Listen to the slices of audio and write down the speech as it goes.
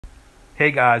Hey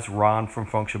guys, Ron from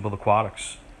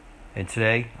FunctionBuilt-Aquatics, and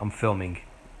today I'm filming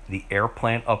the air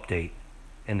plant update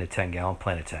in the 10-gallon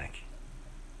planted tank.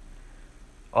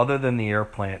 Other than the air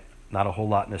plant, not a whole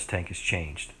lot in this tank has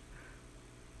changed.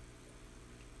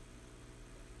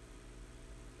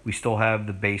 We still have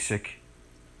the basic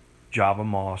Java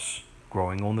moss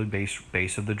growing on the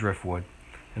base of the driftwood,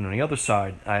 and on the other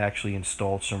side I actually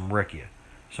installed some riccia.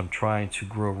 So I'm trying to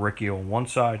grow riccia on one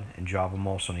side and Java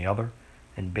moss on the other,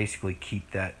 and basically keep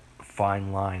that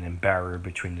fine line and barrier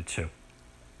between the two.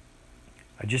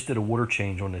 I just did a water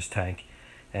change on this tank,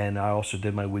 and I also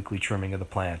did my weekly trimming of the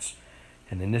plants.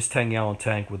 And in this 10-gallon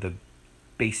tank with a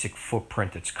basic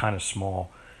footprint that's kind of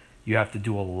small, you have to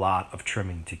do a lot of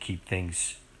trimming to keep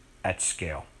things at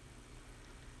scale.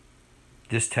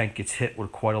 This tank gets hit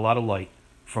with quite a lot of light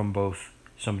from both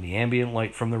some of the ambient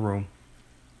light from the room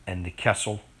and the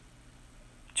Kessel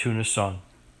tuna sun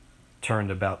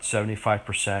turned about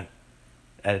 75%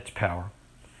 at its power.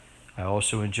 I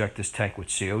also inject this tank with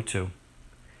CO2.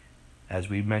 As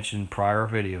we mentioned in prior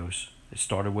videos, it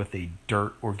started with a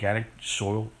organic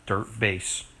soil dirt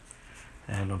base,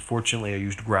 and unfortunately I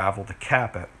used gravel to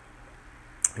cap it.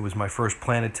 It was my first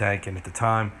planted tank, and at the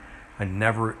time I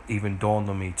never even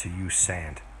dawned on me to use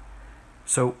sand.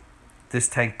 So this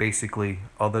tank basically,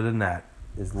 other than that,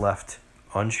 is left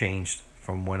unchanged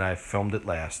from when I filmed it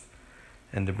last.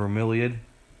 And the Brumeliad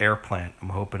air plant, I'm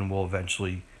hoping, will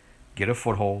eventually get a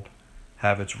foothold,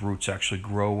 have its roots actually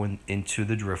grow into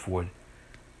the driftwood,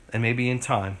 and maybe in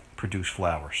time produce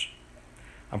flowers.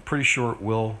 I'm pretty sure it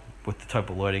will with the type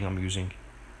of lighting I'm using,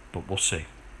 but we'll see.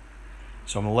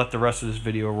 So I'm going to let the rest of this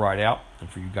video ride out and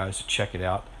for you guys to check it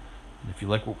out. And if you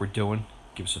like what we're doing,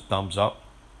 give us a thumbs up.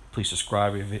 Please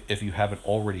subscribe if you haven't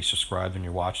already subscribed and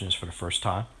you're watching this for the first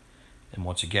time. And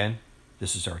once again,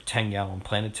 this is our 10-gallon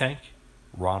planted tank.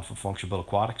 Ron from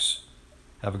FunctionBuilt-Aquatics.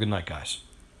 Have a good night, guys.